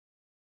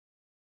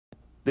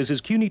This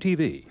is CUNY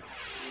TV,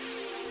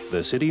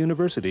 the City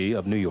University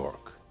of New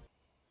York.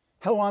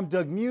 Hello, I'm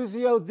Doug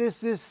Muzzio.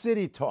 This is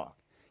City Talk.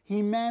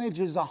 He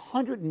manages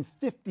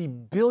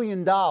 $150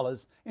 billion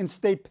in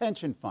state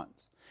pension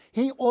funds.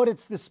 He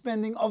audits the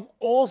spending of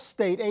all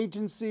state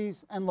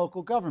agencies and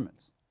local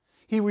governments.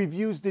 He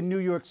reviews the New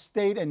York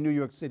State and New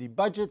York City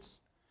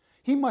budgets.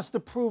 He must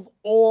approve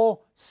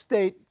all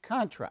state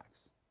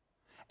contracts.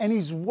 And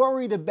he's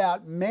worried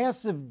about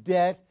massive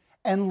debt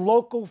and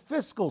local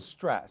fiscal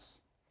stress.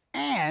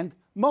 And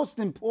most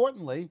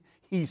importantly,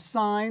 he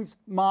signs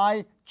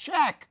my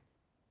check.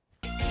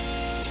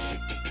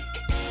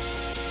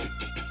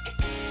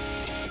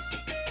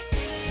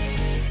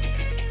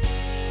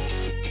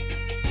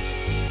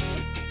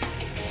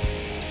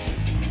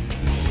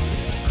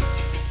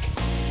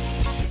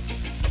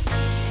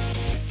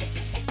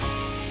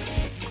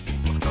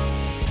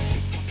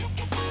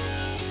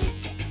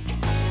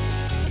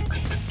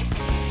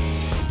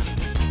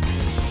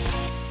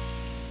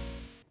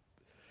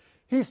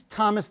 He's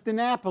Thomas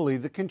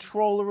DiNapoli, the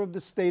Comptroller of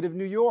the State of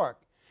New York.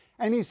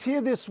 And he's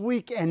here this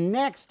week and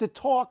next to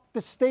talk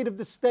the state of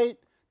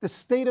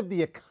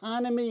the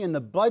economy and the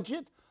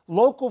budget,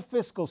 local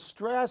fiscal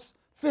stress,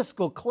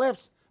 fiscal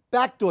cliffs,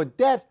 backdoor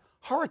debt,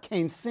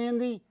 Hurricane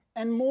Sandy,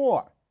 and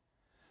more.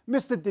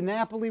 Mr.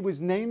 DiNapoli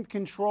was named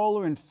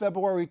Comptroller in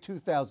February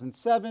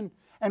 2007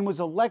 and was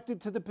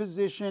elected to the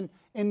position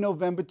in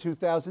November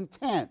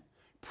 2010.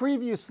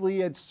 Previously, he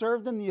had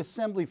served in the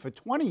Assembly for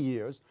 20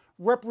 years,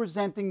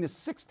 representing the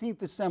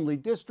 16th Assembly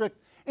District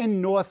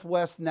in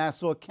Northwest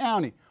Nassau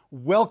County.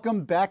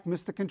 Welcome back,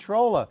 Mr.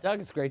 Comptroller.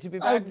 Doug, it's great to be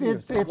back with you.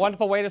 It's a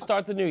wonderful way to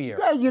start the new year.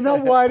 Yeah, you know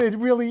what? It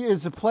really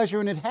is a pleasure,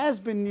 and it has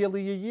been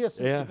nearly a year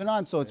since you've been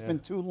on, so it's been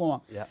too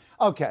long. Yeah.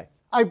 Okay,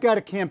 I've got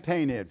a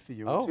campaign ad for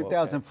you in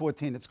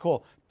 2014. Okay. It's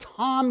called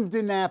Tom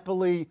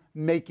DiNapoli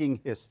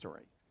Making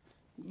History.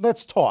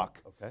 Let's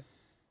talk. Okay.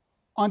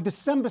 On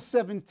December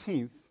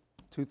 17th,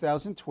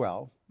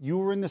 2012, you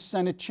were in the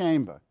Senate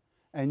chamber,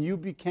 and you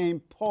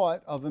became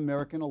part of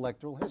American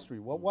electoral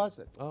history. What was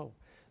it? Oh,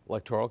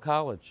 Electoral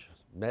College.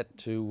 Met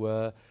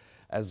to,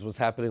 as was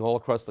happening all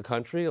across the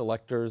country,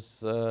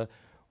 electors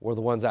were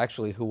the ones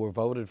actually who were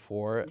voted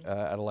for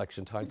at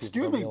election time.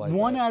 Excuse me,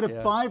 one out of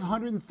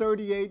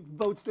 538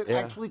 votes that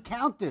actually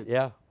counted.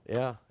 Yeah.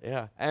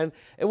 And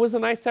it was a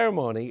nice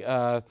ceremony.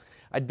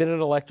 I'd been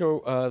an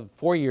elector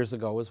 4 years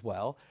ago as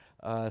well.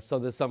 So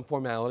there's some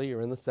formality.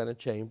 You're in the Senate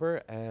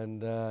chamber,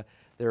 and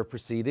there are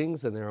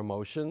proceedings and there are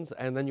motions,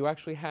 and then you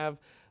actually have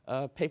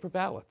paper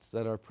ballots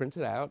that are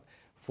printed out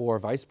for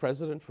vice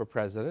president, for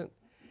president,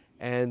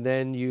 and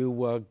then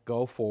you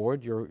go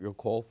forward, you're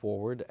called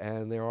forward,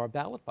 and there are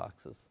ballot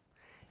boxes.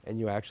 And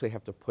you actually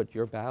have to put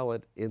your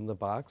ballot in the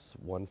box,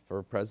 one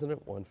for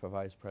president, one for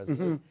vice president.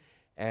 Mm-hmm.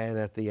 And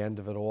at the end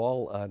of it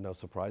all, no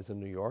surprise in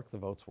New York, the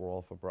votes were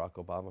all for Barack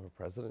Obama for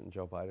president and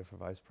Joe Biden for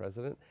vice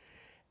president.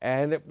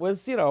 And it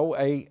was, it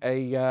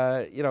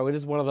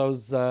is one of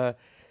those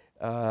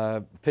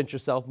pinch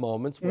yourself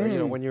moments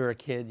where, when you're a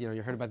kid, you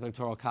heard about the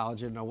Electoral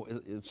College,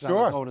 it's not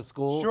like going to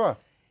school. Sure.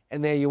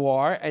 And there you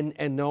are,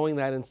 and knowing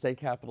that in state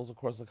capitals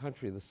across the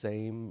country, the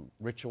same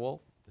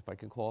ritual, if I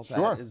can call it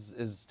that,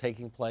 is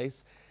taking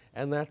place.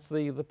 And that's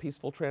the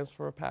peaceful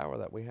transfer of power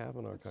that we have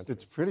in our country.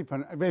 It's pretty,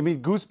 I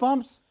mean,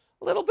 goosebumps?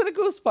 A little bit of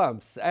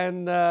goosebumps.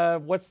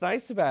 And what's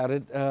nice about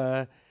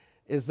it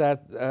is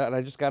that, and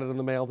I just got it in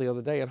the mail the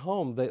other day at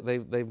home,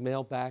 they've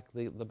mailed back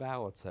the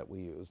ballots that we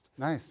used.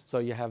 Nice. So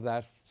you have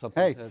that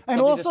something to,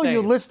 and also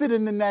you're listed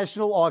in the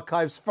National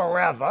Archives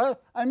forever.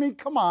 I mean,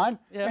 come on.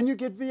 Yeah. And you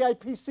get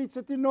VIP seats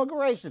at the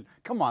inauguration.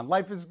 Come on,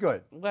 life is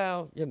good.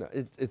 Well,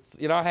 it's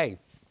hey,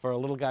 for a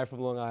little guy from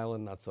Long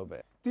Island, not so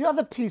bad. The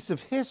other piece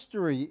of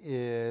history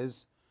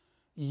is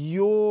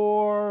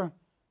your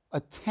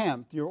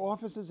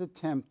office's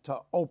attempt to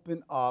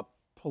open up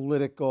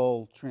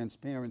political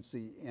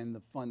transparency in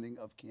the funding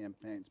of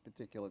campaigns,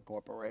 particular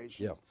corporations.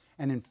 Yep.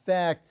 And in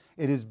fact,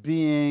 it is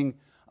being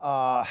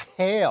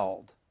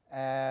hailed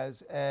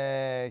as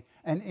an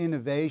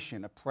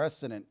innovation, a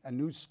precedent, a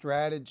new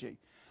strategy.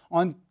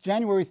 On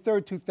January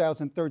 3rd,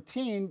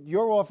 2013,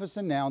 your office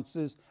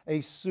announces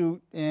a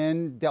suit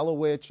in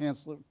Delaware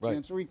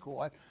Chancery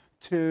Court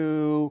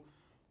to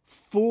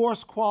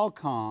force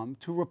Qualcomm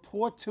to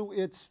report to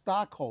its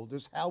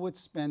stockholders how it's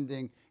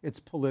spending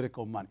its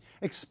political money.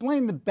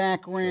 Explain the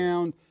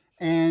background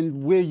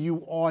and where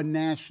you are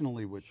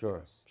nationally with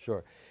this.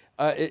 Sure.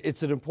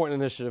 It's an important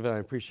initiative, and I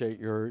appreciate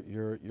your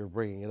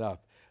bringing it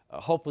up.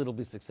 Hopefully it'll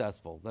be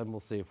successful. Then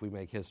we'll see if we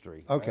make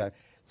history. Okay. Right?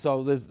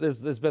 So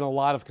there's been a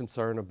lot of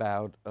concern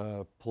about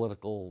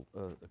political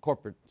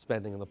corporate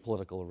spending in the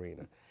political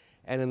arena.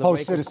 And in the wake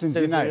of Citizens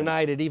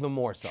United, even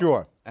more so.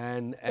 Sure.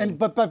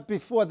 But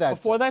before that.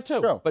 Before that too.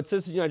 Sure. But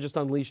Citizens United just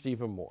unleashed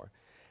even more.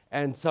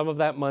 And some of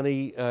that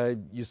money,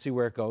 you see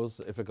where it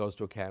goes if it goes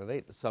to a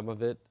candidate. Some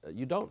of it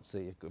you don't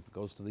see if it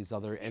goes to these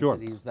other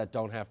entities that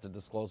don't have to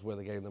disclose where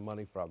they're getting the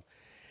money from.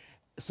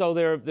 So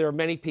there are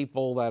many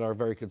people that are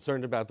very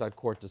concerned about that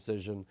court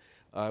decision.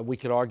 We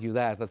could argue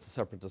that. That's a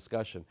separate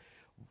discussion.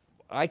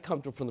 I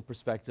come from the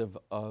perspective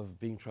of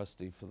being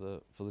trustee for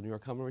the New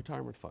York Common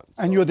Retirement Fund.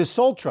 And you're the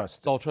sole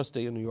trustee. Sole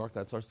trustee in New York,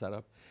 that's our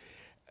setup.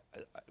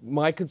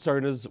 My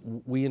concern is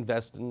we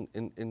invest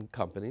in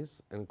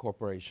companies and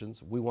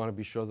corporations. We want to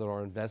be sure that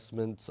our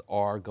investments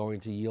are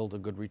going to yield a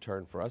good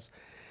return for us.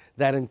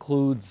 That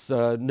includes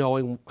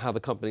knowing how the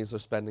companies are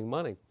spending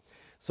money.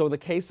 So in the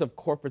case of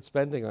corporate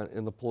spending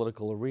in the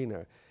political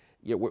arena,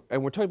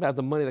 we're talking about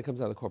the money that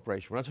comes out of the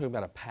corporation. We're not talking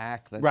about a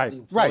PAC that the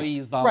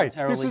employees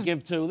voluntarily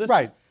give to. This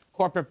is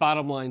corporate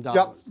bottom line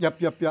dollars. Yep.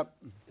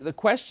 The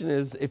question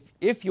is,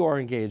 if you are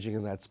engaging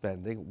in that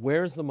spending,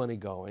 where's the money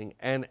going,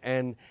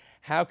 and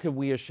how can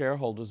we as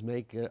shareholders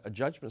make a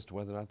judgment as to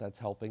whether or not that's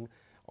helping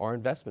our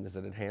investment? Is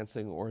it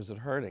enhancing or is it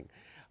hurting?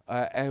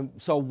 And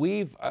so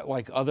we've,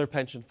 like other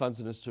pension funds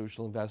and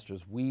institutional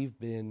investors, we've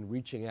been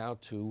reaching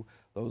out to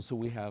those who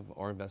we have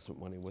our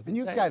investment money with. And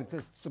you've got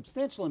a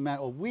substantial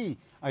amount, or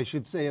I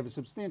should say, have a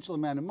substantial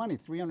amount of money,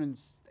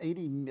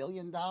 $380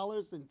 million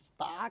in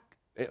stock?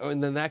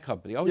 And then that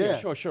company. Oh, yeah,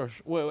 sure.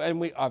 Well,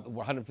 and we're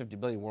 $150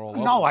 billion, we're all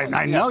over. No,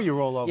 I know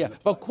you're all over. Yeah,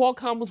 but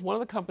Qualcomm was one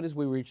of the companies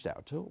we reached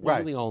out to. We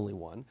were the only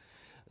one.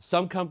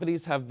 Some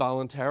companies have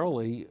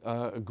voluntarily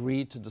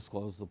agreed to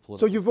disclose the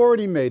political. So you've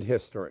already made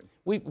history.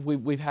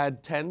 We've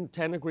had 10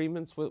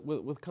 agreements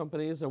with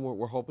companies, and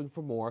we're hoping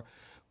for more.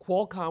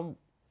 Qualcomm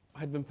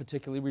had been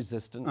particularly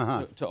resistant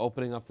to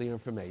opening up the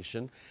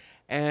information.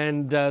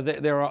 And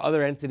there are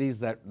other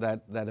entities that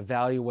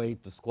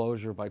evaluate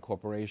disclosure by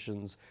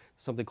corporations,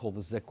 something called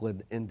the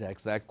Zicklin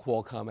Index. That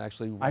Qualcomm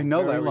actually I know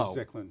very Larry low.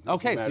 Zicklin.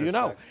 Okay, so you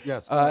know.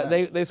 Yes.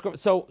 They score.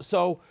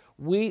 So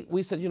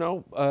we said,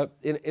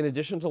 in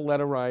addition to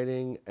letter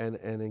writing and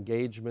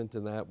engagement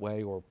in that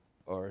way, or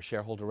a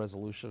shareholder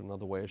resolution,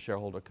 another way a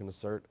shareholder can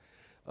assert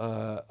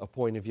a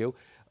point of view,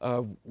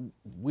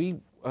 we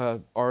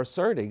are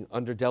asserting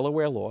under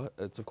Delaware law,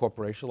 it's a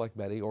corporation like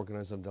Medi,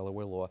 organized under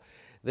Delaware law,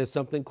 there's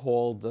something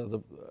called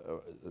the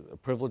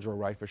privilege or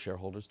right for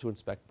shareholders to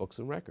inspect books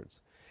and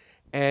records.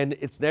 And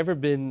it's never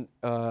been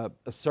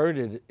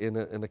asserted in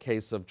a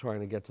case of trying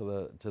to get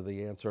to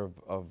the answer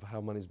of how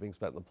money is being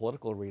spent in the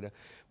political arena.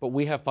 But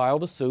we have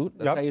filed a suit.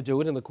 That's how you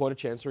do it in the Court of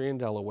Chancery in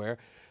Delaware.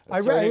 I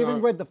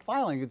even read the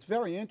filing. It's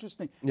very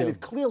interesting. And it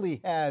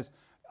clearly has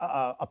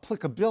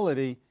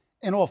applicability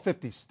in all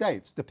 50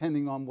 states,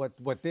 depending on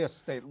what their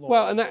state law.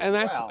 Well,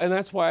 and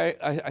that's why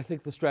I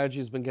think the strategy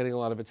has been getting a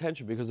lot of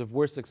attention, because if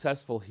we're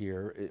successful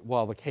here,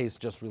 while the case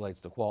just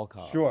relates to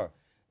Qualcomm,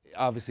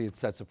 obviously it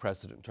sets a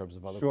precedent in terms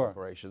of other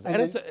corporations.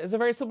 And it's a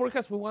very simple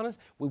request. We want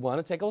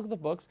to take a look at the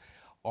books.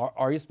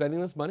 Are you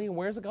spending this money, and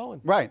where is it going?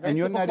 Right, Very and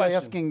you're not question.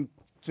 asking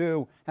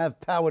to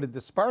have power to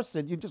disperse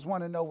it. You just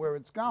want to know where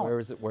it's going. Where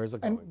is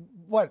it going? And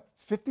what,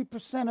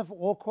 50% of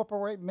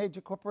all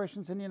major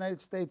corporations in the United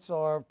States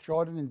are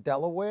chartered in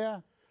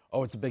Delaware?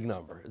 Oh, it's a big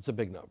number. It's a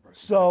big number.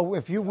 So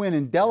if you win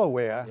in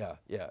Delaware...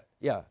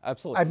 Yeah,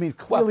 absolutely. I mean,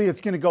 clearly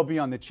it's going to go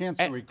beyond the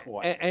Chancery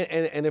Court.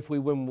 And if we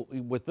win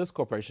with this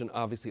corporation,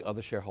 obviously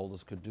other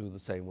shareholders could do the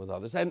same with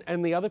others.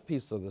 And the other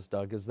piece of this,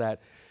 Doug, is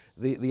that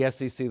the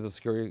SEC, the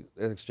Securities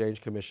and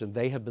Exchange Commission,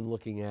 they have been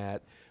looking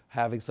at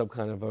having some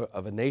kind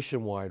of a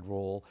nationwide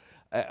rule.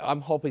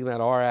 I'm hoping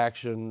that our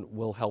action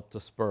will help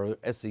to spur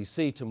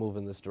SEC to move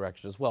in this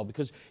direction as well,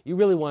 because you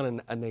really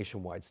want a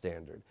nationwide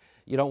standard.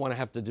 You don't want to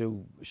have to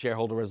do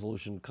shareholder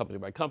resolution company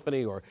by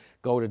company or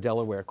go to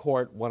Delaware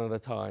court one at a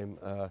time.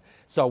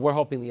 So we're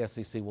hoping the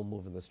SEC will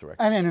move in this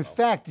direction. And in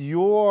fact,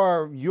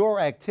 your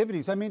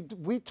activities, I mean,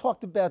 we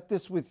talked about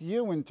this with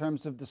you in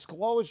terms of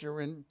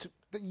disclosure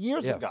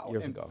years ago,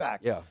 in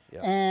fact. Yeah.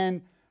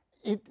 And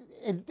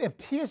it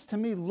appears to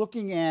me,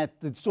 looking at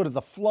the sort of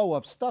the flow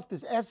of stuff,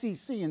 this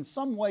SEC in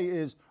some way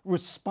is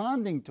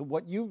responding to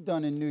what you've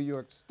done in New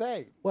York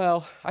State.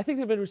 Well, I think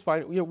they've been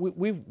responding.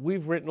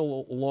 We've written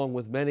along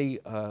with many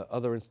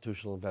other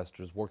institutional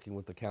investors, working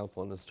with the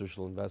Council on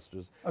Institutional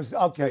Investors.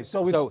 Okay,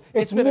 so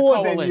it's been more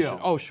a than coalition. you.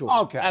 Oh, sure.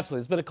 Okay.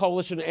 Absolutely. It's been a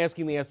coalition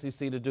asking the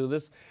SEC to do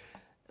this.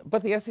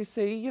 But the SEC,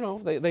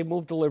 they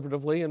move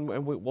deliberatively,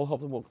 and we'll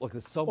help them. Look,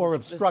 there's so or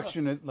much,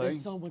 obstructionately.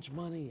 There's so much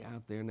money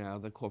out there now,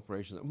 the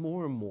corporations,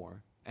 more and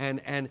more.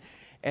 And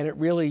it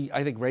really,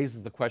 I think,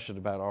 raises the question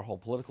about our whole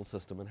political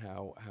system and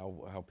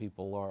how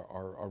people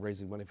are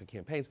raising money for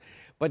campaigns.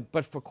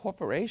 But for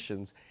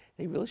corporations,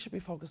 they really should be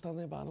focused on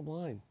their bottom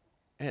line.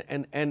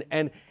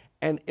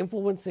 And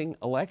influencing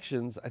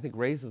elections, I think,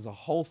 raises a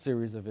whole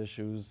series of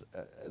issues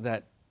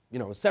that,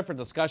 a separate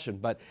discussion,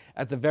 but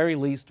at the very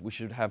least, we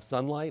should have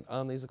sunlight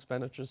on these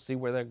expenditures, see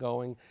where they're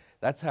going.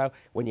 That's how,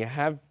 when you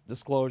have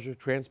disclosure,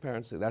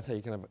 transparency, that's how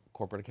you can have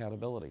corporate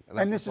accountability.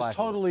 And this is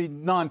totally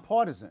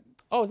nonpartisan.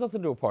 Oh, it's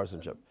nothing to do with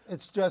partisanship.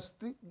 It's just...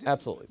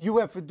 Absolutely. You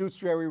have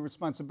fiduciary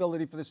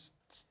responsibility for the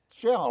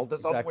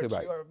shareholders, of which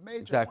you're a major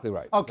Exactly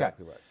right. Okay.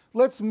 Exactly right.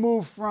 Let's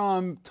move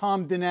from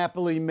Tom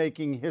DiNapoli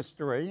making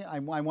history. I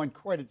want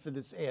credit for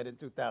this ad in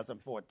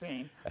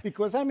 2014,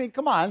 because, I mean,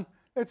 come on.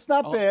 It's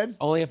not bad.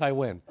 Only if I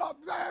win.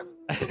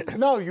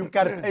 No, you've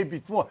got to pay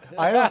before.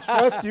 I don't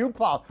trust you,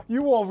 Paul.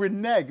 You all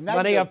renege.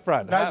 Money up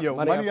front. Not you.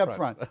 Money up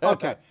front.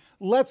 Okay.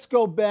 Let's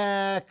go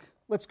back.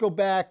 let's go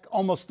back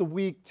almost a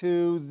week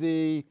to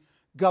the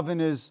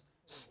governor's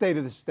State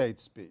of the State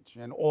speech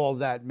and all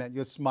that meant.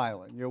 You're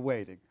smiling, you're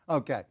waiting.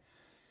 Okay.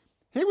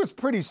 He was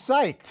pretty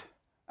psyched.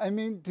 I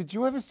mean, did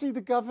you ever see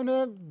the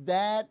governor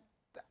that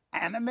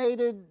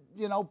animated,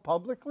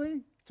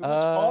 publicly? To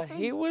much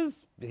coffee?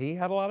 He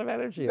had a lot of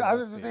energy.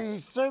 He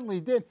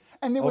certainly did.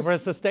 And there over a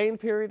sustained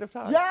period of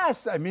time.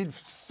 Yes. I mean,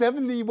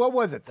 78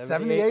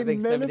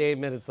 minutes? 78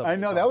 minutes. I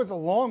know, that was a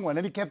long one.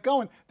 And he kept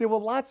going. There were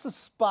lots of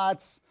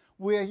spots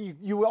where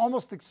you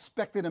almost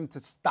expected him to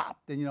stop,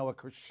 then, a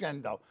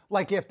crescendo,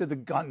 like after the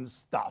gun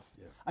stuff.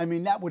 Yeah. I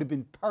mean, that would have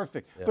been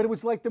perfect. Yeah. But it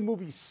was like the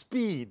movie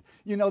Speed.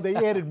 They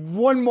added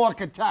one more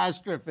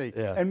catastrophe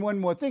and one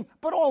more thing.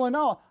 But all in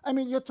all, I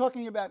mean, you're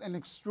talking about an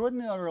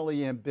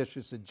extraordinarily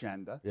ambitious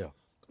agenda. Yeah.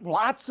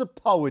 Lots of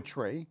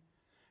poetry.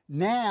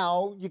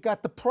 Now you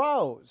got the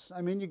prose.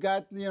 I mean, you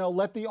got,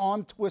 let the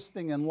arm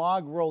twisting and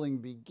log rolling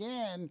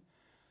begin.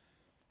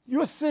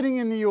 You're sitting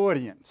in the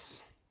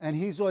audience. And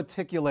he's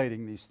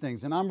articulating these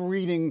things, and I'm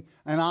reading,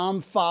 and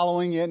I'm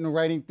following it and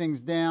writing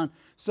things down.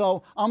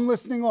 So I'm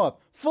listening off.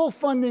 Full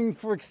funding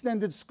for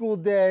extended school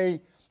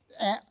day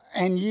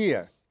and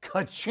year.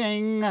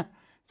 Ka-ching.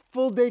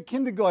 Full day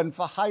kindergarten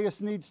for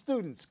highest need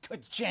students.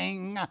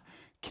 Ka-ching.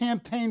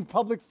 Campaign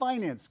public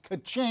finance.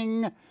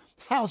 Ka-ching.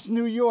 House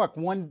New York,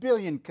 $1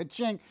 billion.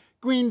 Ka-ching.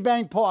 Green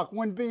Bank Park,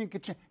 $1 billion.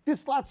 Ka-ching.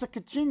 There's lots of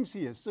ka-chings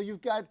here. So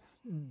you've got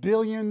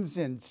billions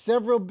and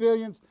several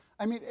billions.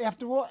 I mean,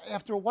 after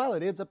a while,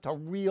 it adds up to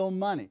real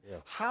money.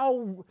 Yeah.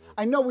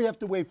 I know we have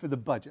to wait for the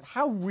budget.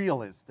 How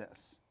real is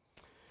this?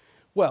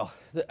 Well,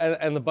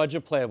 and the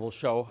budget plan will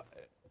show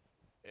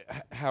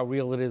how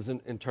real it is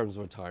in terms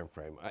of a time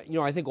frame.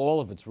 I think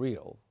all of it's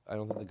real. I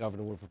don't think the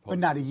governor would propose. But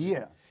not a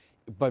year.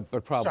 But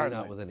probably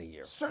not within a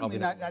year. Certainly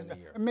not within a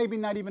year. Maybe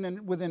not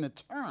even within a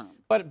term.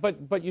 But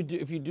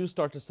if you do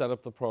start to set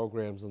up the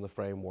programs and the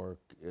framework,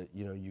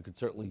 you could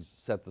certainly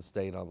set the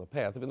state on the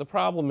path. I mean, the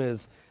problem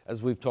is,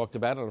 as we've talked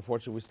about, and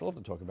unfortunately we still have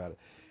to talk about it,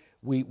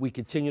 we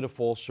continue to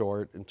fall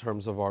short in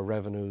terms of our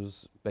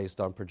revenues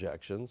based on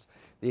projections.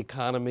 The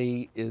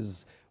economy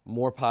is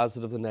more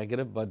positive than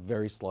negative, but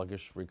very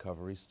sluggish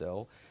recovery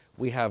still.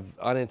 We have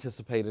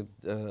unanticipated,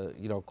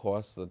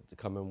 costs that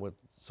come in with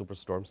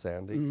Superstorm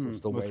Sandy. We're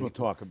still waiting. Which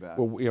we'll talk about.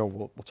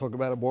 We'll talk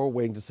about it more. We're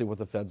waiting to see what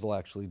the feds will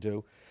actually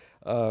do.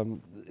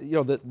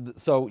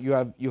 So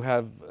you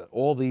have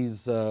all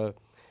these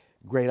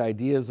great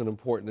ideas and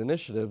important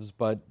initiatives,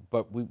 but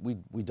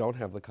we don't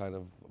have the kind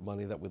of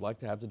money that we'd like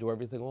to have to do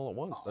everything all at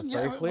once. That's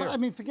very clear. I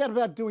mean, forget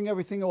about doing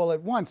everything all at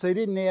once. They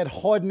didn't add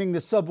hardening the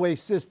subway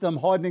system,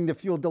 hardening the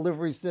fuel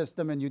delivery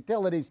system and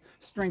utilities,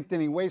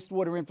 strengthening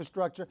wastewater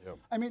infrastructure. Yep.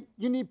 I mean,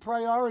 you need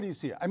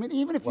priorities here. I mean,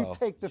 even if you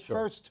take the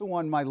first two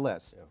on my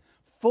list,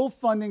 full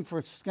funding for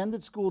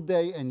extended school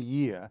day and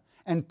year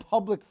and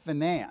public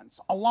finance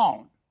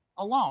alone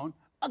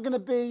are going to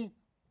be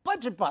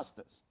budget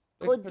busters.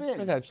 Could be.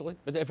 Potentially.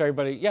 But if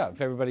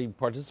everybody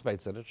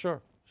participates in it,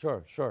 sure.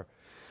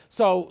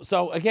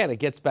 So again, it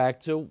gets back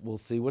to, we'll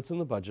see what's in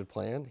the budget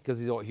plan, because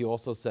he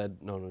also said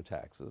no new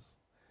taxes.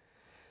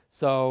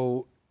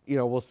 So,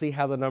 we'll see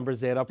how the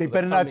numbers add up. They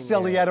better not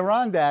sell the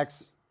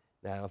Adirondacks.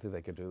 No, I don't think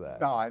they could do that.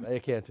 No,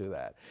 they can't do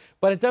that.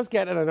 But it does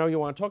get, and I know you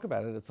want to talk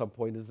about it at some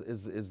point,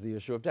 is the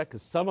issue of debt,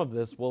 because some of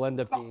this will end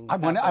up being. I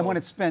want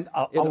to spend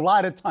a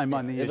lot of time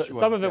on the issue of debt.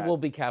 Some of it will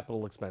be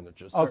capital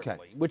expenditures,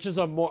 certainly, which is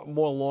a more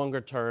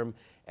longer term,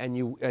 and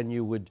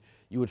you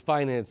would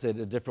finance it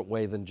a different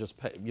way than just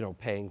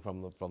paying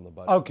from the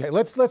budget. Okay,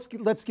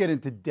 let's get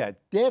into debt.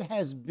 Debt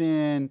has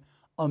been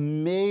a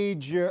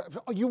major.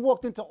 You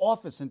walked into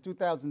office in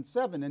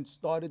 2007 and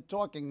started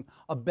talking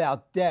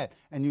about debt,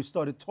 and you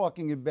started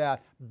talking about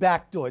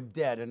backdoor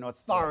debt and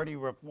authority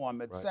reform,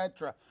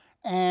 etc.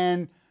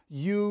 And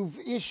you've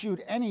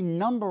issued any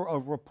number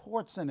of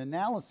reports and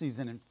analyses,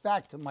 and in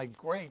fact, to my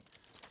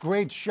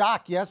great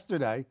shock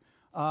yesterday,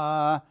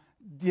 Monday,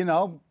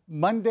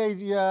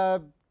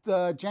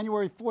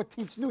 January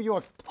 14th, New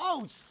York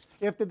Post,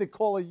 after they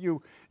call you,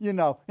 I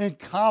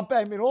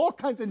mean, all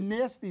kinds of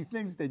nasty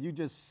things that you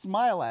just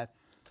smile at.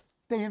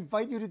 They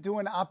invite you to do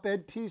an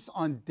op-ed piece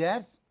on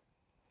debt?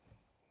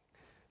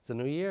 It's a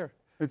new year.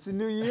 It's a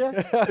new year?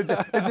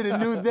 Is it a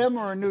new them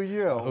or a new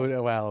you?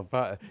 Oh, well,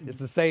 it's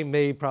the same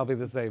me, probably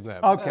the same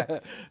them.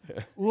 Okay.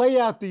 Lay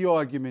out the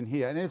argument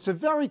here. And it's a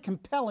very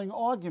compelling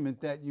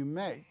argument that you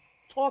make.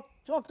 Talk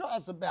to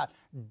us about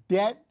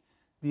debt,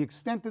 the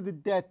extent of the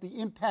debt, the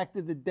impact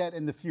of the debt,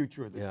 and the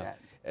future of the debt.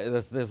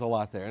 There's a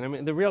lot there. And I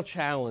mean, the real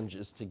challenge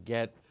is to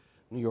get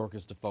New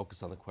Yorkers to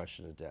focus on the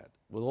question of debt.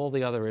 With all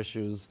the other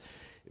issues,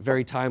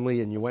 very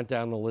timely, and you went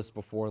down the list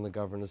before in the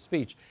governor's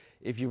speech,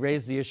 if you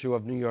raise the issue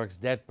of New York's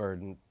debt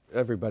burden,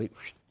 everybody,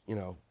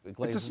 it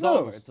glazes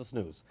over. It's a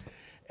snooze.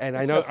 And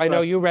Except I know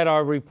for us. you read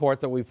our report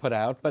that we put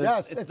out, but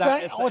Yes, it's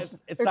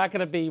not going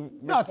to be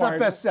required. No, it's not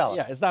bestseller.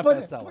 Yeah, it's not But,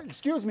 bestseller.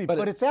 excuse me,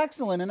 but it's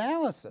excellent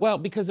analysis. Well,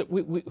 because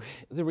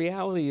the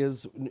reality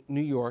is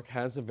New York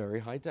has a very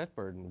high debt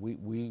burden.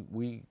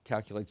 We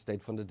calculate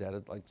state-funded debt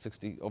at like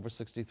over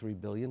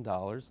 $63 billion.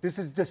 This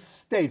is the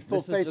state,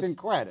 full faith and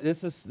credit.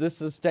 This is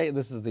state.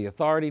 This is the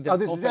authority debt. Oh,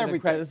 this is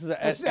everything. This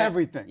is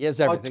everything. Yes,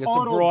 everything. A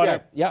total it's a broader.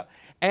 debt. Yeah.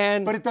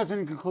 But it doesn't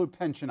include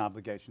pension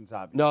obligations,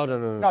 obviously.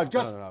 No,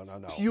 just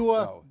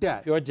pure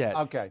debt. Pure debt.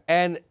 Okay.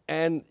 And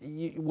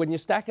when you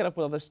stack it up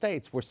with other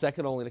states, we're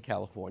second only to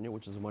California,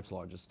 which is a much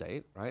larger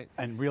state, right?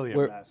 And really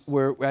a mess.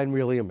 We're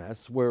really a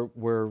mess. We're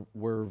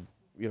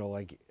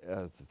like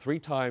 3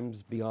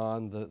 times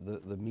beyond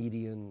the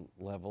median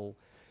level.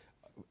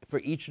 For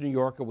each New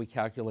Yorker, we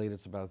calculate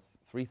it's about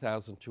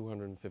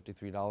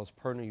 $3,253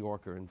 per New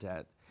Yorker in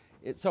debt.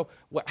 So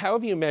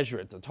however you measure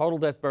it, the total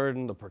debt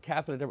burden, the per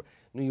capita debt,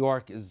 New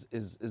York is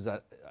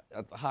at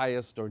the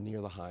highest or near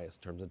the highest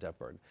in terms of debt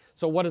burden.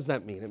 So what does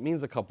that mean? It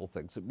means a couple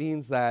things. It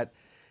means that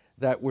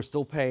we're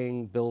still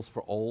paying bills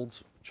for old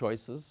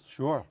choices.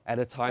 Sure. At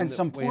a time and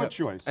some poor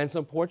choices. And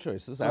some poor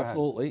choices,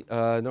 absolutely.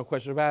 No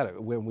question about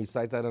it. When we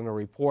cite that in a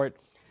report,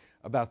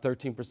 about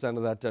 13%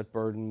 of that debt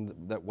burden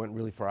that went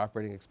really for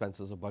operating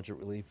expenses or budget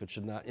relief. It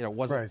should not,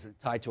 wasn't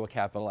tied to a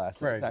capital asset.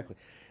 Crazy. Exactly.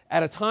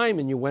 At a time,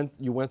 and you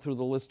went through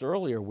the list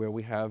earlier, where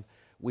we have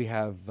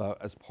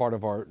as part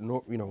of our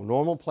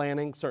normal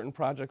planning certain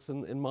projects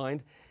in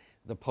mind,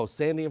 the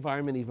post-Sandy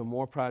environment even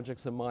more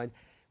projects in mind.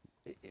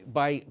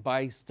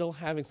 By still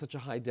having such a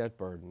high debt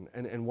burden,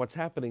 and what's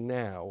happening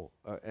now,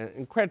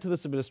 and credit to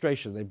this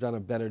administration, they've done a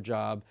better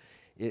job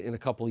in a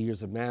couple of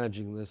years of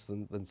managing this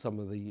than some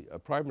of the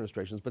prior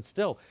administrations, but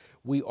still,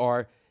 we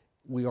are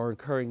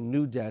incurring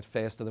new debt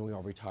faster than we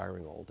are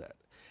retiring old debt.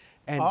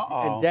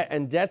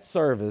 And debt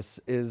service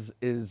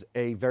is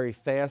a very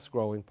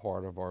fast-growing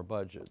part of our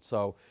budget.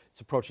 So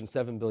it's approaching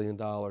 $7 billion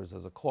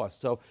as a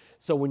cost.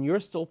 So when you're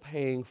still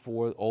paying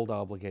for old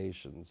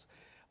obligations,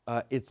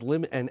 it's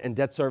and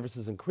debt service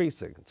is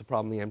increasing. It's a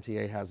problem the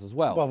MTA has as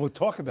well. Well, we'll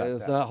talk about that.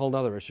 It's a whole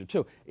other issue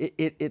too.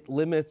 It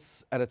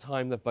limits, at a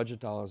time that budget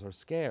dollars are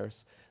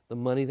scarce, the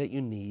money that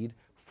you need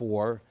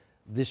for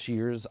this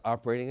year's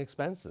operating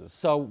expenses.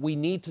 So we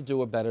need to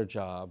do a better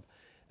job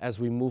as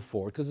we move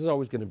forward, because there's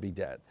always going to be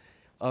debt,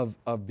 of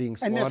being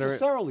smarter. And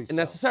necessarily so. And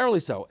necessarily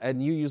so.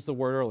 And you used the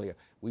word earlier.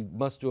 We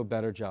must do a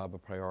better job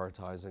of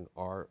prioritizing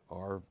our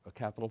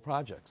capital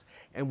projects.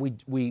 And we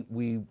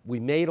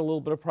made a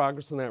little bit of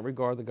progress in that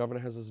regard. The governor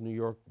has his New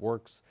York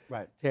Works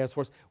task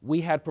force.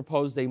 We had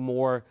proposed a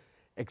more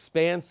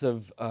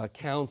expansive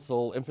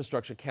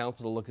infrastructure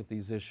council to look at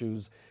these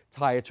issues,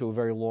 tie it to a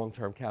very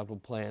long-term capital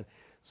plan.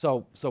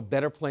 So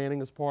better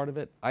planning is part of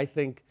it. I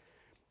think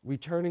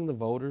returning the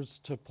voters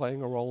to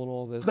playing a role in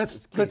all this.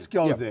 Let's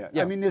go there.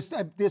 Yeah. I mean,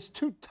 there's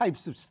 2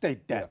 types of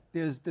state debt.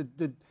 Yeah. There's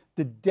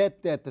the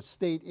debt that the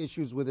state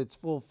issues with its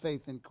full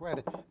faith and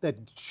credit that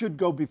should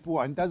go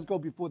before and does go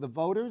before the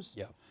voters.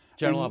 Yeah.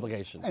 General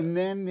obligation. And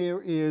then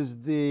there is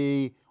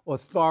the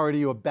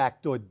authority or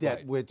backdoor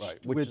debt, which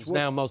is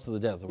now most of the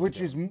debt. Which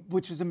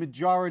is a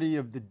majority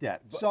of the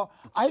debt. So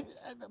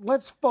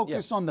let's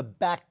focus on the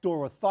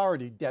backdoor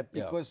authority debt,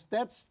 because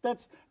that's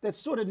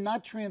sort of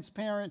not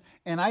transparent,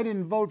 and I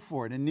didn't vote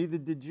for it, and neither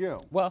did you.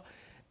 Well,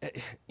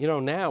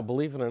 now,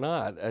 believe it or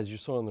not, as you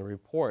saw in the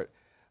report,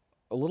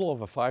 a little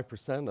over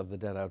 5% of the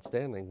debt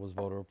outstanding was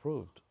voter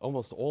approved.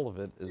 Almost all of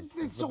it is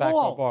the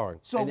backdoor borrowing.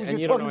 So and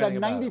you're talking about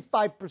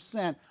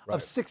 95%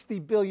 of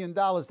 $60 billion.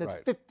 That's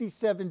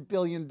 $57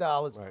 billion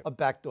of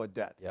backdoor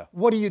debt. Yeah.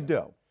 What do you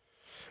do?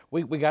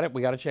 We got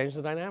to change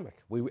the dynamic.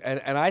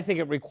 And I think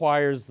it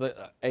requires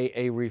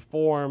a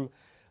reform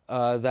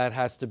that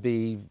has to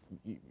be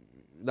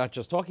not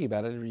just talking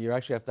about it. You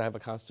actually have to have a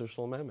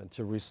constitutional amendment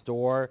to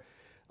restore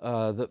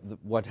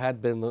what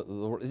had been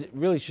it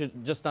really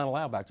should just not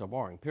allow backdoor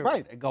borrowing, period.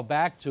 Right. Go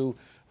back to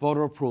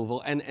voter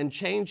approval and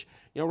change.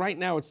 Right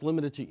now it's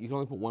limited to, you can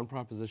only put 1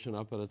 proposition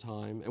up at a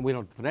time, and we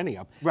don't put any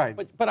up. Right.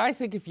 But I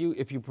think if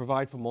you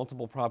provide for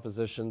multiple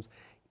propositions,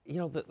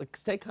 the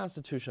state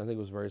constitution, I think,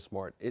 was very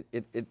smart.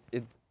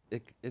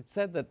 It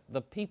said that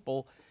the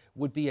people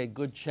would be a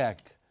good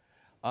check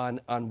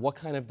on what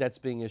kind of debt's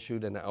being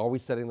issued, and are we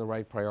setting the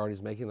right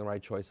priorities, making the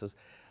right choices.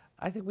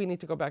 I think we need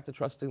to go back to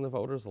trusting the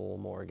voters a little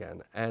more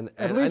again. And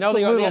at least a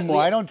little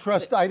more. I don't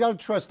trust any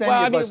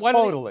of us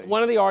totally.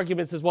 One of the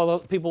arguments is, well,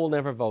 people will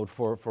never vote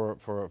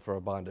for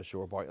a bond issue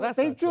or borrowing. That's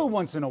they not do true.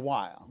 Once in a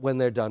while. When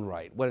they're done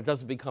right. When it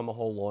doesn't become a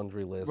whole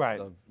laundry list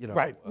of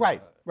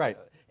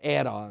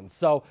add-ons.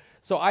 So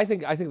I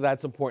think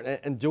that's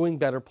important, and doing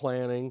better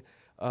planning,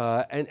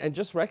 and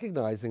just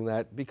recognizing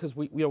that, because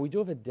we do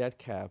have a debt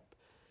cap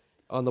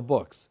on the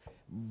books.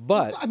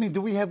 But I mean, do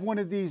we have one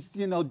of these,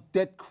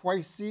 debt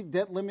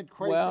limit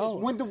crises? Well,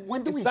 when do we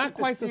hit the ceiling? It's not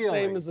quite the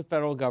same as the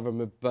federal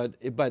government, but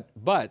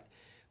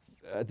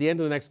at the end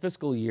of the next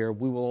fiscal year,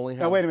 we will only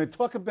have. Now wait a minute.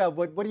 Talk about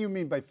what do you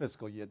mean by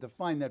fiscal year?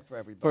 Define that for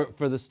everybody.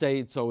 For the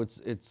state, so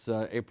it's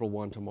April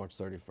 1 to March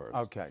 31st.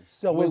 Okay,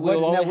 so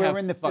we're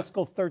in the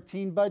fiscal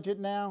 13 budget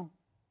now.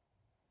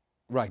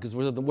 Right, because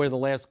we're the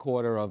last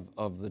quarter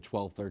of the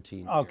 12-13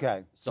 year.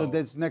 Okay, so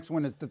this next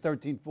one is the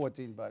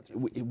 13-14 budget.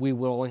 We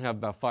will only have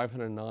about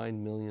 $509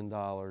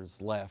 million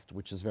left,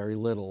 which is very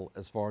little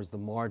as far as the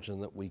margin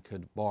that we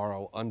could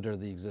borrow under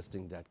the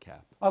existing debt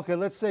cap. Okay,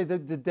 let's say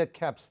that the debt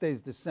cap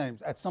stays the same.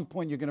 At some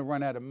point, you're going to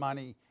run out of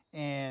money,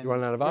 and You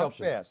run out of real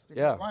options. fast. You're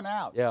Yeah, gonna run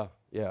out.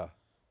 yeah.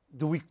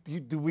 Do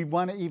we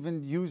want to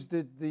even use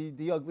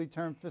the ugly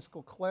term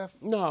fiscal cliff?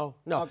 No,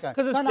 Okay.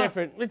 because it's No, no.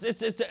 different.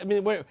 It's. I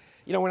mean, we're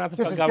not the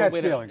This federal is government.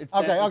 debt ceiling. It's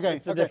Okay.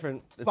 It's a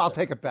different. I'll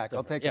take it back.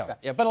 I'll take it Yeah, back.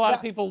 yeah. But a lot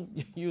of people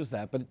use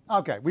that, but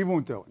Okay, we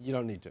won't do it. you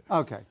don't need to.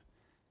 Okay.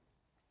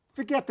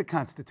 Forget the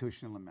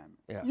constitutional amendment.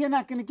 Yeah. You're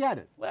not going to get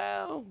it.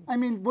 Well, I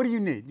mean, what do you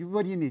need?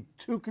 What do you need?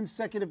 2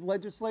 consecutive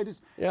legislatures,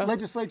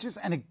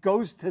 and it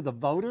goes to the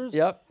voters.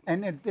 Yep.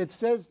 And it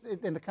says,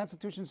 and the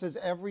Constitution says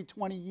every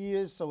 20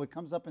 years, so it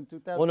comes up in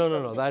 2000. well,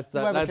 no.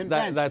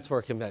 That's for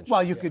a convention.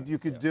 Well, you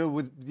could do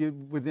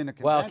within a convention.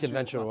 Well,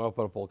 convention won't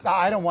put a poll. No,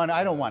 I don't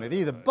want it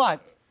either.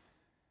 But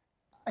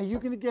are you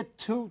going to get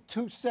two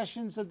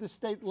sessions of the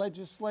state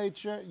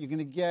legislature? You're going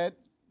to get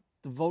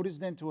the voters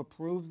then to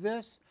approve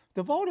this?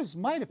 The voters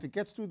might if it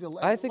gets through the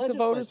legislature. I think the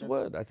voters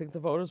would. I think the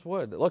voters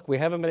would. Look, we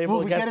haven't been able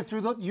Will to we get it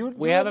through the?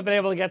 We haven't been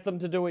able to get them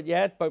to do it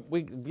yet, but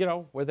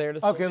we're there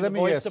to. Okay, let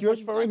me ask you.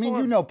 I mean, you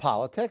reform. know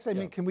politics. I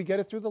mean, can we get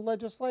it through the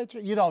legislature?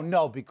 You don't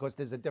know because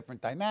there's a different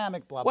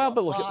dynamic. Blah Well,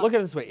 blah. but blah. look at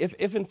it this way: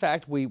 if in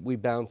fact we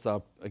bounce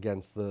up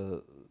against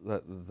the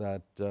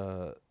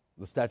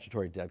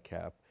statutory debt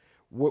cap,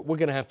 we're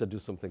going to have to do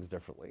some things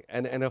differently.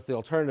 And if the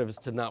alternative is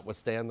to not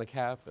withstand the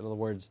cap, in other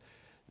words,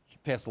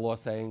 pass a law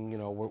saying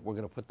we're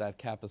going to put that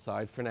cap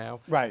aside for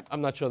now. Right.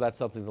 I'm not sure that's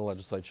something the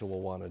legislature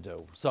will want to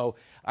do. So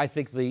I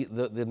think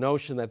the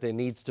notion that there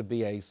needs to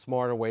be a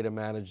smarter way to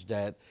manage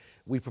debt.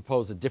 We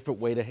propose a different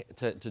way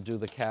to do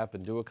the cap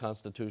and do a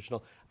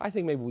constitutional. I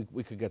think maybe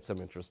we could get some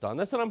interest on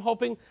this, and I'm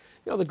hoping,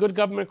 the good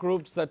government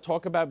groups that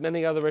talk about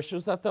many other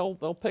issues that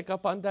they'll pick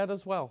up on debt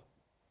as well.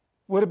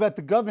 What about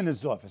the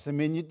governor's office? I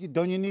mean,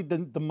 don't you need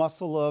the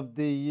muscle of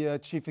the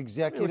chief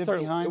executive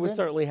behind it? It would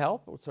certainly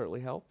help. It would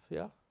certainly help.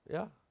 Yeah.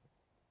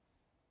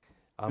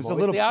 There's a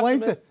little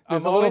plaintiff.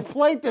 There's a little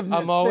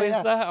plaintiveness I'm always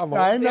there. the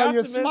I know you're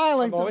optimist.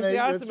 smiling I'm to always me. the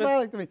You're optimist.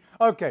 smiling to me.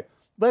 Okay,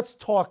 let's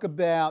talk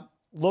about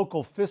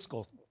local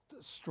fiscal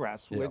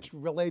stress, which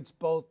relates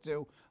both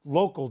to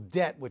local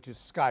debt, which is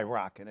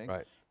skyrocketing,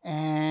 Right.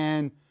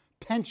 and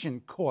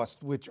pension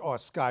costs, which are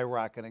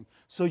skyrocketing.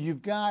 So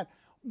you've got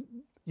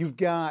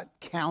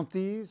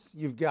counties,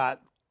 you've got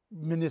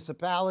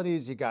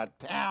municipalities, you got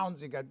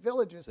towns, you got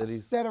villages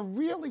Cities. that are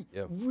really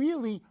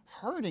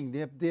hurting.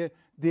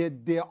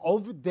 They're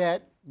over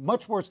debt,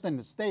 much worse than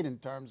the state in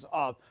terms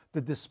of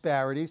the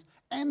disparities,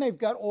 and they've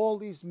got all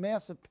these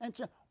massive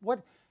pension.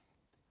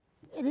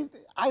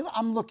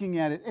 I'm looking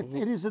at it.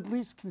 It is at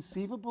least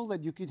conceivable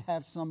that you could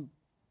have some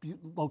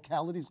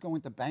localities go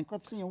into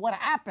bankruptcy, and what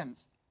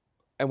happens?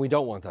 And we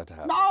don't want that to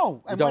happen.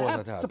 No, we and don't what want that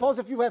happens? to happen. Suppose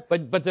if you have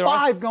But there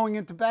five are, going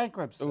into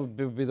bankruptcy. it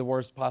would be the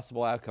worst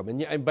possible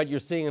outcome. But you're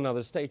seeing in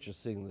other states, you're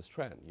seeing this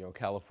trend.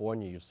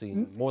 California, you're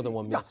seeing more than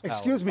one municipality.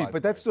 Excuse me,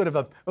 but that's sort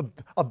of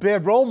a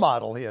bad role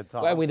model here,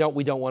 Tom. Well, we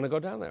don't want to go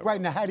down that road. Right,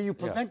 now how do you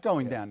prevent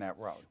going down that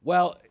road?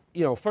 Well,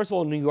 first of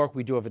all, in New York,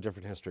 we do have a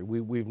different history.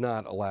 We've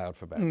not allowed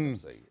for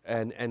bankruptcy.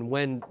 And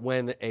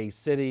when a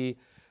city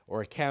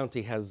or a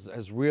county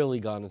has really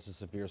gone into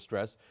severe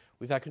stress,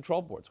 we've had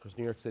control boards, because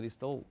New York City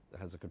still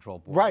has a control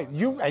board. Right,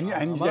 you're on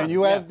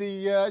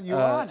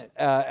it.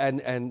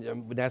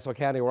 And Nassau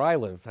County, where I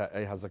live,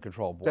 has a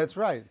control board. That's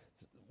right.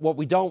 What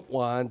we don't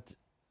want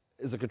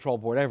is a control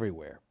board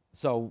everywhere.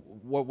 So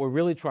what we're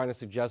really trying to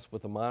suggest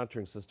with the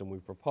monitoring system we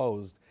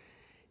proposed,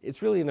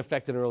 it's really in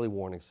effect an early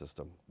warning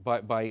system.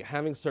 By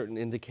having certain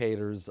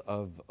indicators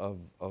of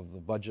the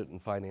budget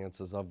and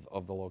finances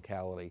of the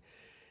locality,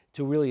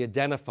 to really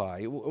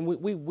identify.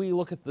 We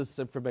look at this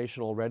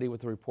information already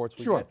with the reports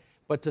we get.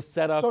 But to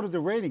set up... So do the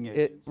rating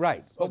agencies.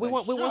 Right. So But we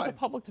want they the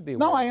public to be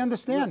aware. No, I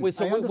understand. We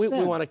I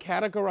understand. want to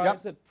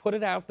categorize it, put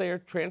it out there,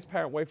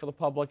 transparent way for the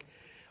public.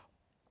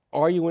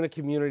 Are you in a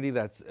community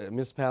that's a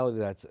municipality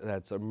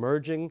that's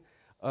emerging,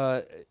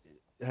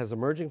 has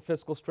emerging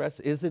fiscal stress,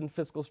 is in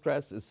fiscal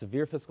stress, is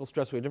severe fiscal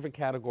stress? We have different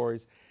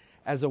categories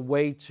as a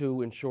way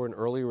to ensure an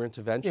earlier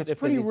intervention. It's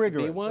pretty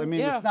rigorous. I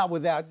mean, it's not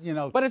without,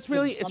 But it's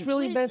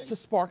really meant to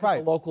spark at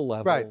the local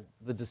level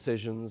the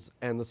decisions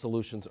and the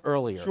solutions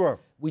earlier. Sure.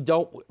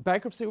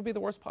 Bankruptcy would be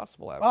the worst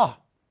possible outcome.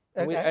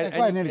 And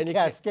a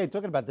cascade,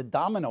 talking about the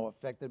domino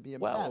effect, it'd be a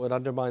mess. Well, it would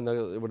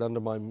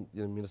undermine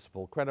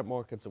municipal credit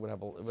markets. It would have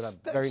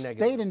very negative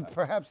state and impact.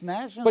 perhaps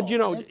national. But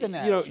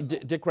international.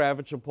 Dick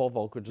Ravitch and Paul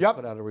Volcker just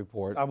put out a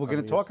report. We're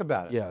going to talk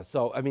about it. Yeah.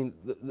 So I mean,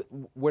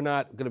 we're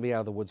not going to be out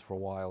of the woods for a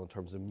while in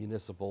terms of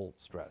municipal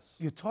stress.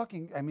 You're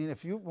talking. I mean,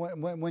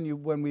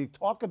 when we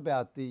talk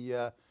about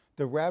the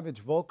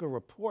Ravitch Volcker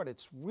report,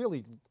 it's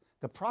really.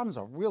 The problems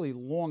are really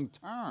long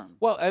term.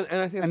 Well,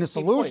 and I think the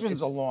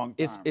solutions are long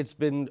term. It's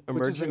been emerging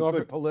which isn't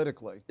good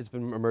politically. It's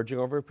been emerging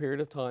over a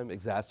period of time,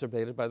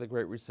 exacerbated by the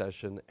Great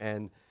Recession,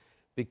 and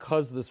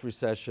because this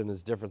recession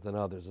is different than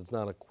others, it's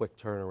not a quick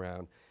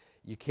turnaround.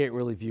 you can't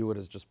really view it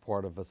as just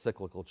part of a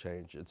cyclical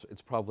change.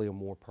 It's probably a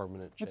more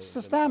permanent change. It's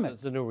systemic.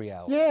 It's a new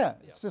reality. Yeah,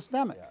 it's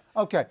systemic.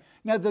 Yeah. Okay.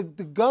 Now, the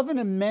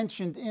governor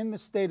mentioned in the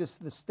State of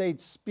the State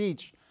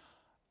speech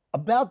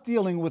about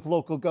dealing with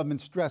local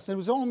government stress. It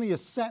was only a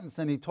sentence,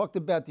 and he talked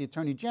about the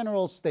Attorney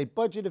General, state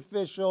budget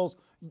officials,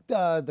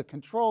 the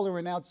Comptroller,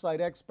 and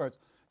outside experts.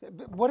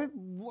 What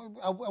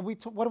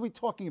are we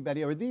talking about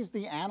here? Are these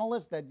the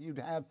analysts that you'd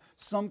have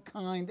some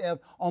kind of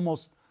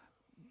almost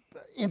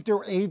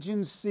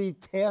interagency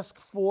task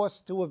force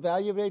to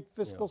evaluate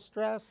fiscal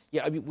stress?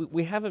 Yeah, I mean,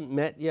 we haven't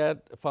met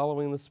yet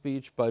following the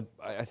speech, but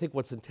I think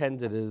what's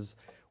intended is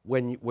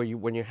when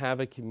you have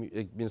a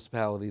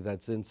municipality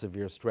that's in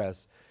severe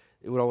stress,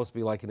 it would almost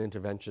be like an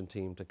intervention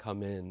team to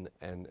come in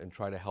and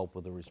try to help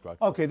with the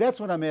restructuring. Okay, that's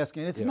what I'm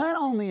asking. It's not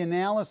only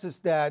analysis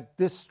that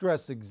this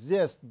stress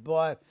exists,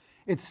 but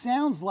it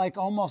sounds like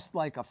almost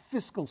like a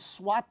fiscal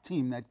SWAT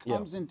team that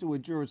comes into a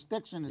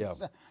jurisdiction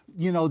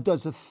and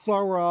does a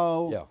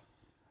thorough. Yeah.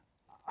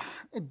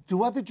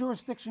 Do other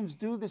jurisdictions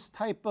do this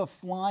type of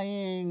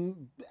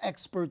flying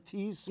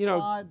expertise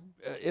squad?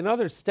 In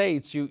other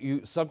states,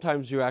 you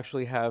sometimes you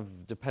actually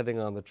have, depending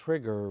on the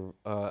trigger,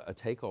 a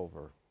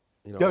takeover.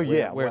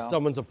 Where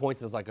someone's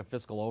appointed as like a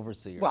fiscal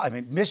overseer. Well, I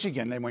mean,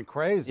 Michigan, they went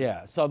crazy.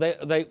 Yeah, so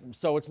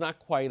so it's not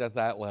quite at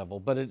that level,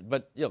 but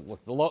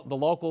look, the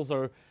locals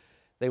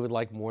they would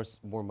like more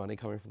money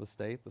coming from the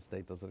state. The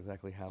state doesn't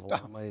exactly have a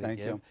lot of money to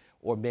give.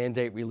 Or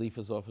mandate relief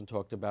is often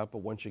talked about, but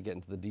once you get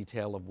into the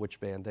detail of which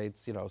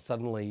mandates,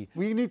 suddenly.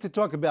 We need to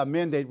talk about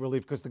mandate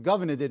relief because the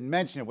governor didn't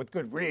mention it with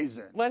good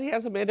reason. Well, he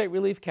has a mandate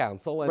relief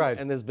council, right.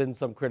 And there's been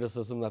some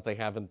criticism that they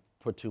haven't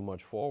put too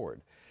much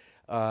forward.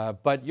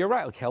 But you're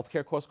right, like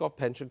healthcare costs go up,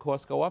 pension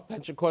costs go up.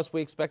 Pension costs we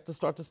expect to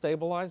start to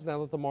stabilize now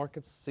that the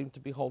markets seem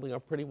to be holding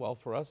up pretty well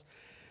for us.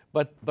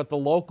 But the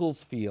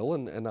locals feel,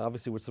 and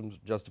obviously with some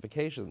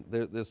justification,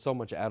 there's so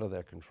much out of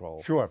their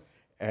control. Sure.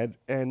 And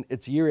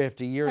it's year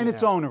after year. And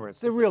it's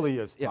onerous. It really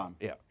is, Tom.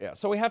 Yeah.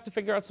 So we have to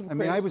figure out some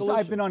creative solutions. solutions.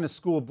 I've been on a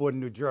school board in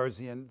New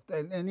Jersey, and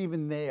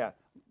even there,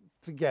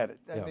 forget it.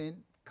 I mean,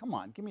 come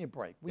on, give me a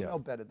break. We know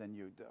better than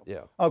you do.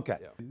 Yeah. Okay.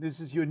 Yeah.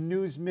 This is your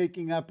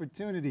news-making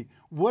opportunity.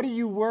 What are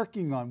you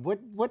working on?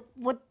 What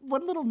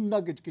little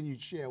nugget can you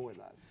share with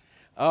us?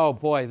 Oh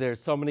boy, there's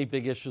so many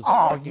big issues.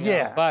 Oh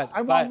yeah.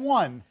 I want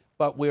one.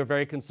 But we're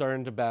very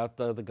concerned about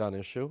the gun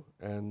issue,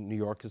 and New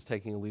York is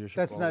taking a leadership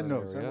role. That's not in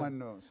that news. area. I want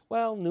news.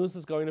 Well, news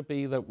is going to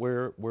be that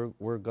we're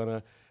going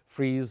to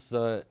freeze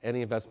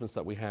any investments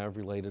that we have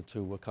related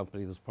to a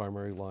company whose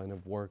primary line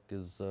of work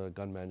is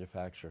gun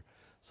manufacture.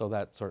 So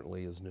that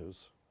certainly is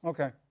news.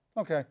 Okay.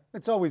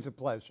 It's always a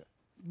pleasure.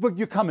 But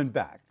you're coming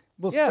back.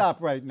 We'll stop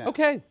right now.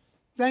 Okay.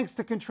 Thanks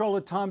to Comptroller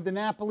Tom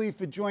DiNapoli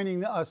for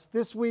joining us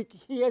this week.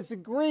 He has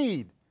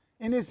agreed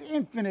in his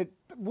infinite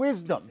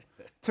wisdom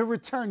to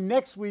return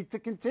next week to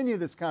continue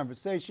this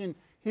conversation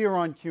here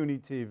on CUNY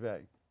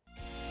TV.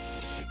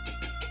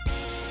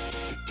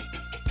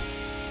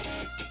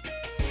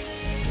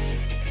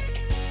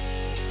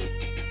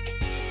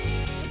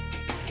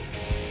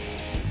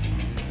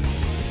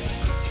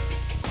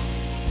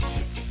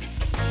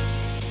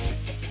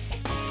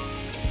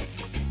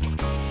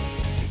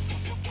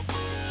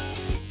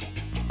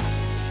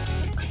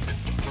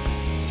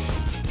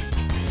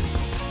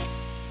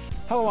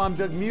 Hello, I'm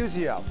Doug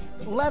Muzzio.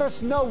 Let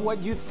us know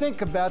what you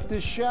think about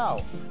this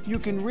show. You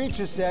can reach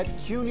us at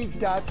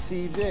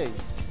CUNY.TV.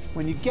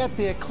 When you get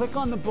there, click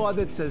on the bar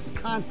that says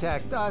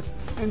Contact Us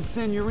and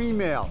send your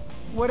email.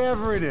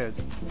 Whatever it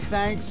is.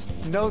 Thanks,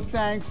 no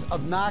thanks,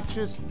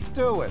 obnoxious,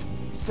 do it.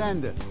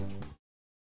 Send it.